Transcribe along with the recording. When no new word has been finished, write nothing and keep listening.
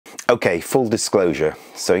Okay, full disclosure,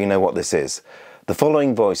 so you know what this is. The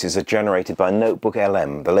following voices are generated by Notebook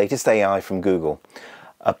LM, the latest AI from Google.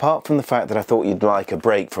 Apart from the fact that I thought you'd like a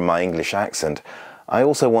break from my English accent, I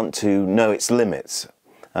also want to know its limits.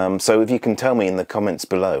 So if you can tell me in the comments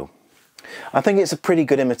below. I think it's a pretty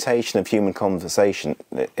good imitation of human conversation,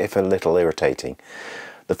 if a little irritating.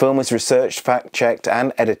 The film was researched, fact-checked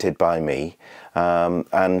and edited by me,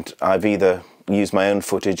 and I've either used my own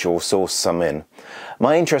footage or sourced some in.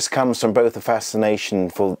 My interest comes from both a fascination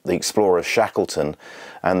for the explorer Shackleton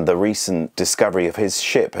and the recent discovery of his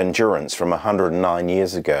ship Endurance from 109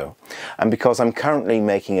 years ago, and because I'm currently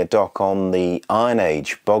making a doc on the Iron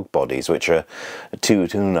Age bog bodies, which are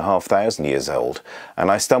 2,500 years old, and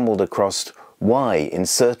I stumbled across why, in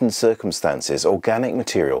certain circumstances, organic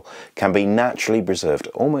material can be naturally preserved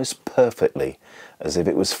almost perfectly, as if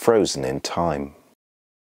it was frozen in time.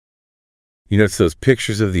 You know, it's those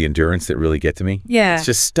pictures of the Endurance that really get to me. Yeah. It's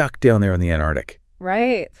just stuck down there in the Antarctic.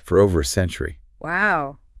 Right. For over a century.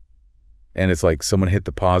 Wow. And it's like someone hit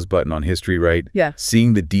the pause button on history, right? Yeah.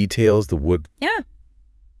 Seeing the details, the wood. Yeah.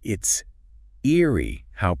 It's eerie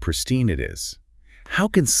how pristine it is. How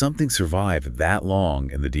can something survive that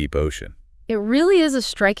long in the deep ocean? It really is a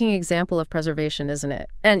striking example of preservation, isn't it?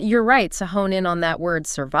 And you're right to hone in on that word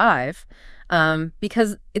survive,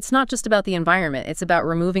 because it's not just about the environment. It's about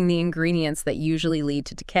removing the ingredients that usually lead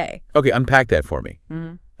to decay. Okay, unpack that for me.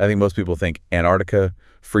 Mm-hmm. I think most people think Antarctica,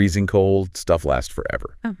 freezing cold, stuff lasts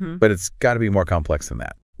forever. Mm-hmm. But it's got to be more complex than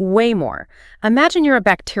that. Way more. Imagine you're a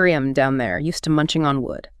bacterium down there used to munching on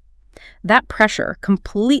wood. That pressure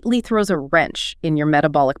completely throws a wrench in your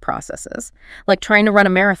metabolic processes, like trying to run a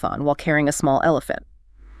marathon while carrying a small elephant.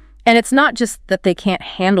 And it's not just that they can't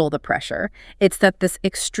handle the pressure, it's that this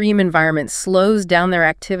extreme environment slows down their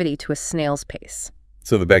activity to a snail's pace.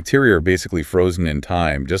 So the bacteria are basically frozen in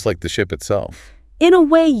time, just like the ship itself. In a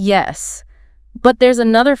way, yes. But there's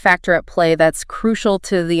another factor at play that's crucial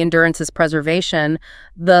to the Endurance's preservation,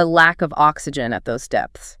 the lack of oxygen at those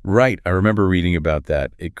depths. Right. I remember reading about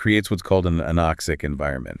that. It creates what's called an anoxic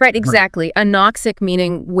environment. Right, exactly. Anoxic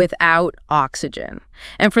meaning without oxygen.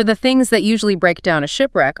 And for the things that usually break down a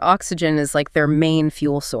shipwreck, oxygen is like their main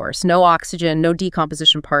fuel source. No oxygen, no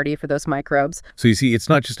decomposition party for those microbes. So you see, it's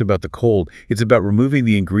not just about the cold. It's about removing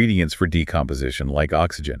the ingredients for decomposition, like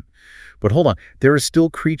oxygen. But hold on, there are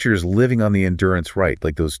still creatures living on the Endurance, right,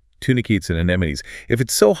 like those tunicates and anemones. If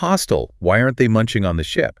it's so hostile, why aren't they munching on the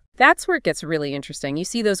ship? That's where it gets really interesting. You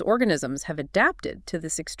see, those organisms have adapted to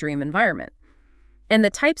this extreme environment. And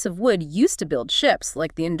the types of wood used to build ships,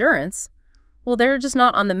 like the Endurance, well, they're just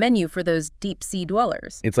not on the menu for those deep-sea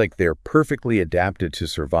dwellers. It's like they're perfectly adapted to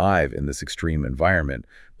survive in this extreme environment,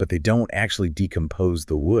 but they don't actually decompose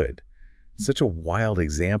the wood. Such a wild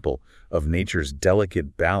example of nature's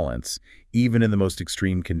delicate balance, even in the most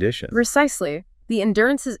extreme conditions. Precisely. The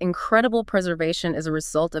Endurance's incredible preservation is a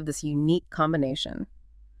result of this unique combination.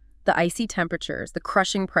 The icy temperatures, the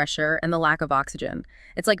crushing pressure, and the lack of oxygen.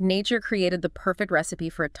 It's like nature created the perfect recipe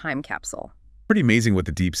for a time capsule. Pretty amazing what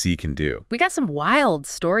the deep sea can do. We got some wild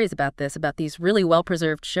stories about this, about these really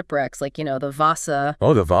well-preserved shipwrecks, like, you know, the Vasa.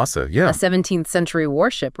 Oh, the Vasa, yeah. A 17th century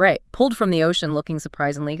warship, right, pulled from the ocean looking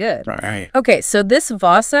surprisingly good. Right. Okay, so this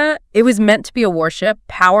Vasa, it was meant to be a warship,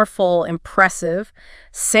 powerful, impressive,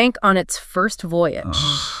 sank on its first voyage.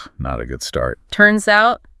 Not a good start. Turns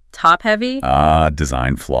out, top-heavy.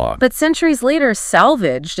 Design flaw. But centuries later,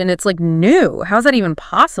 salvaged, and it's like new. How's that even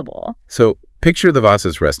possible? So picture the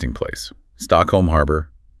Vasa's resting place. Stockholm Harbor,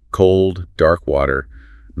 cold, dark water,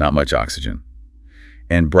 not much oxygen.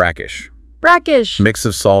 And brackish. Brackish. Mix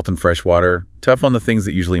of salt and fresh water, tough on the things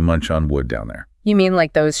that usually munch on wood down there. You mean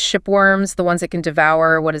like those shipworms, the ones that can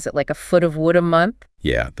devour, what is it, like a foot of wood a month?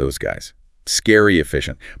 Yeah, those guys. Scary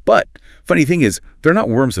efficient. But funny thing is, they're not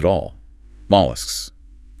worms at all. Mollusks.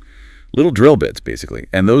 Little drill bits, basically.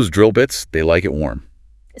 And those drill bits, they like it warm.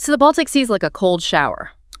 So the Baltic Sea is like a cold shower.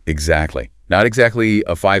 Exactly. Not exactly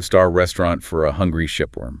a five-star restaurant for a hungry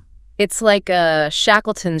shipworm. It's like a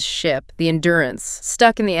Shackleton's ship, the Endurance,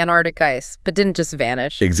 stuck in the Antarctic ice, but didn't just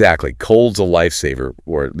vanish. Exactly. Cold's a lifesaver,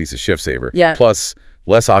 or at least a shift saver. Yeah. Plus,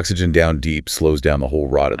 less oxygen down deep slows down the whole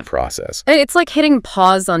rotted process. And it's like hitting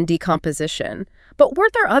pause on decomposition. But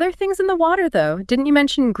weren't there other things in the water, though? Didn't you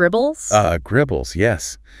mention gribbles? Gribbles,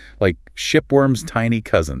 yes. Like shipworms' tiny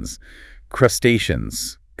cousins.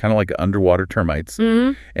 Crustaceans. Kind of like underwater termites,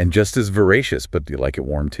 and just as voracious, but you like it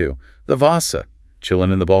warm too. The Vasa,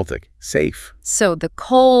 chilling in the Baltic, safe. So the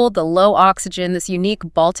cold, the low oxygen, this unique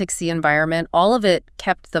Baltic Sea environment, all of it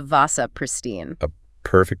kept the Vasa pristine. A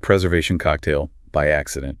perfect preservation cocktail by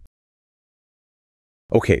accident.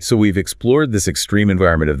 Okay, so we've explored this extreme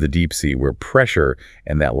environment of the deep sea where pressure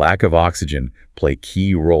and that lack of oxygen play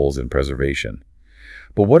key roles in preservation.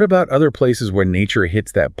 But what about other places where nature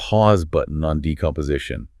hits that pause button on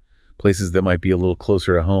decomposition? Places that might be a little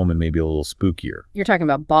closer to home and maybe a little spookier. You're talking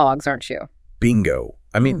about bogs, aren't you? Bingo.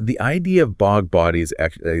 I mean, the idea of bog bodies,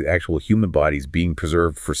 actual human bodies being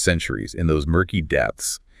preserved for centuries in those murky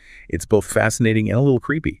depths, it's both fascinating and a little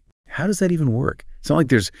creepy. How does that even work? It's not like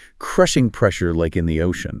there's crushing pressure like in the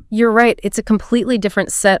ocean. You're right. It's a completely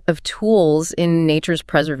different set of tools in nature's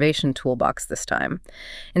preservation toolbox this time.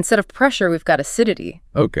 Instead of pressure, we've got acidity.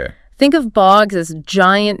 Okay. Think of bogs as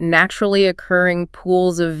giant, naturally occurring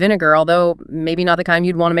pools of vinegar, although maybe not the kind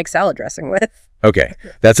you'd want to make salad dressing with. Okay,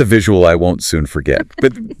 that's a visual I won't soon forget.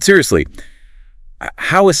 But seriously,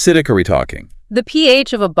 how acidic are we talking? The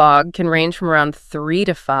pH of a bog can range from around 3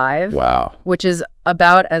 to 5. Wow. Which is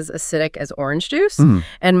about as acidic as orange juice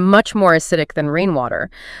and much more acidic than rainwater.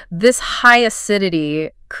 This high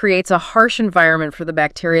acidity creates a harsh environment for the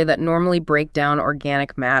bacteria that normally break down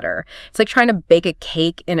organic matter. It's like trying to bake a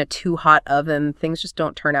cake in a too hot oven. Things just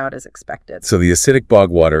don't turn out as expected. So the acidic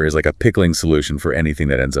bog water is like a pickling solution for anything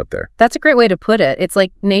that ends up there. That's a great way to put it. It's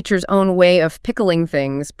like nature's own way of pickling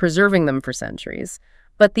things, preserving them for centuries.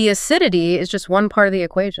 But the acidity is just one part of the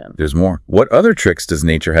equation. There's more. What other tricks does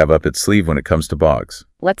nature have up its sleeve when it comes to bogs?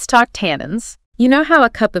 Let's talk tannins. You know how a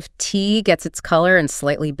cup of tea gets its color and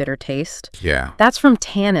slightly bitter taste? Yeah. That's from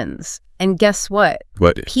tannins. And guess what?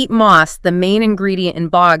 What? Peat moss, the main ingredient in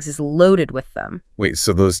bogs, is loaded with them. Wait,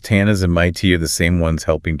 so those tannins in my tea are the same ones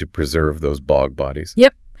helping to preserve those bog bodies?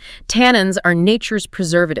 Yep. Tannins are nature's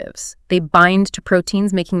preservatives. They bind to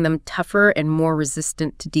proteins, making them tougher and more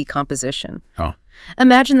resistant to decomposition. Oh.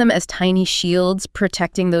 Imagine them as tiny shields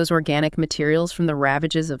protecting those organic materials from the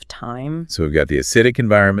ravages of time. So we've got the acidic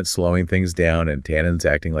environment slowing things down and tannins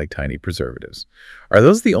acting like tiny preservatives. Are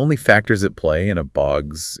those the only factors at play in a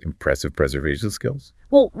bog's impressive preservation skills?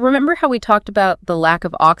 Well, remember how we talked about the lack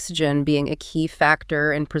of oxygen being a key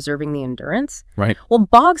factor in preserving the endurance? Right. Well,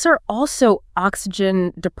 bogs are also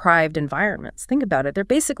oxygen-deprived environments. Think about it. They're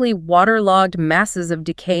basically waterlogged masses of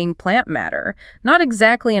decaying plant matter, not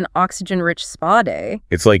exactly an oxygen-rich spa day.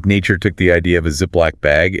 It's like nature took the idea of a Ziploc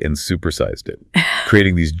bag and supersized it,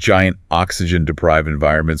 creating these giant oxygen-deprived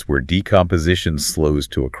environments where decomposition slows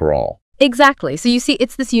to a crawl. Exactly. So you see,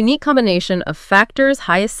 it's this unique combination of factors,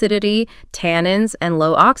 high acidity, tannins, and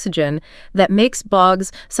low oxygen that makes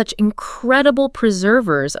bogs such incredible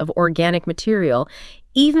preservers of organic material,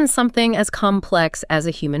 even something as complex as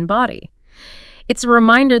a human body. It's a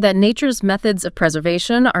reminder that nature's methods of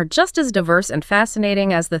preservation are just as diverse and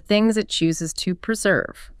fascinating as the things it chooses to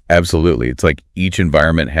preserve. Absolutely. It's like each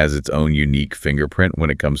environment has its own unique fingerprint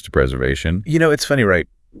when it comes to preservation. You know, it's funny, right?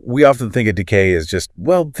 We often think of decay as just,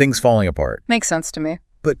 well, things falling apart. Makes sense to me.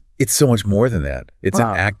 But it's so much more than that. It's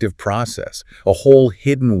Wow. an active process, a whole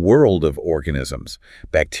hidden world of organisms.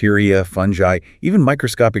 Bacteria, fungi, even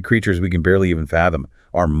microscopic creatures we can barely even fathom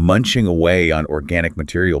are munching away on organic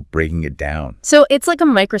material, breaking it down. So it's like a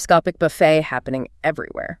microscopic buffet happening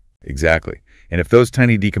everywhere. Exactly. And if those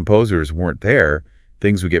tiny decomposers weren't there,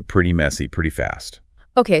 things would get pretty messy pretty fast.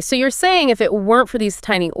 Okay, so you're saying if it weren't for these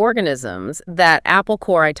tiny organisms, that apple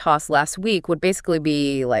core I tossed last week would basically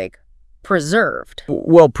be, like, preserved.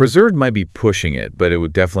 Well, preserved might be pushing it, but it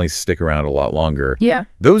would definitely stick around a lot longer. Yeah.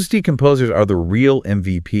 Those decomposers are the real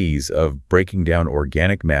MVPs of breaking down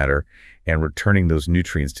organic matter and returning those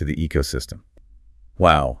nutrients to the ecosystem.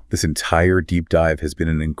 Wow, this entire deep dive has been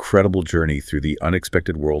an incredible journey through the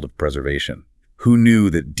unexpected world of preservation. Who knew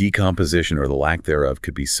that decomposition or the lack thereof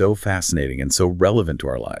could be so fascinating and so relevant to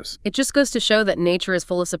our lives? It just goes to show that nature is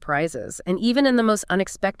full of surprises. And even in the most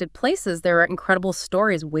unexpected places, there are incredible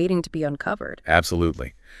stories waiting to be uncovered.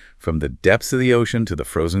 Absolutely. From the depths of the ocean to the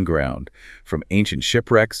frozen ground, from ancient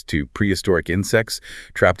shipwrecks to prehistoric insects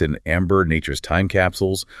trapped in amber, nature's time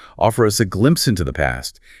capsules offer us a glimpse into the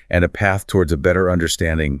past and a path towards a better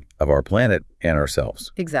understanding of our planet and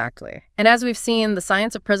ourselves. Exactly. And as we've seen, the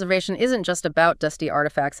science of preservation isn't just about dusty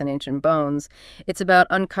artifacts and ancient bones. It's about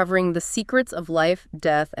uncovering the secrets of life,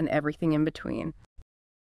 death, and everything in between.